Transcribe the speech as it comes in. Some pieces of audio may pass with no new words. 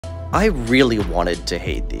I really wanted to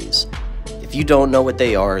hate these. If you don't know what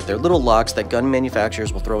they are, they're little locks that gun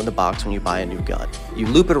manufacturers will throw in the box when you buy a new gun. You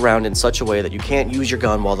loop it around in such a way that you can't use your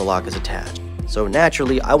gun while the lock is attached. So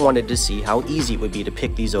naturally, I wanted to see how easy it would be to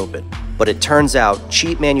pick these open. But it turns out,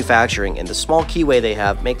 cheap manufacturing and the small keyway they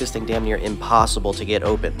have make this thing damn near impossible to get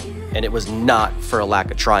open. And it was not for a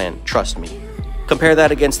lack of trying, trust me. Compare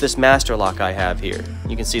that against this master lock I have here.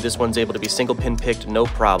 You can see this one's able to be single pin picked no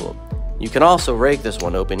problem. You can also rake this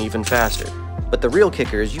one open even faster. But the real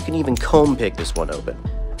kicker is you can even comb pick this one open.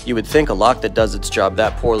 You would think a lock that does its job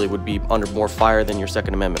that poorly would be under more fire than your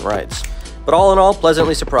Second Amendment rights. But all in all,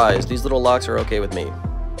 pleasantly surprised. These little locks are okay with me.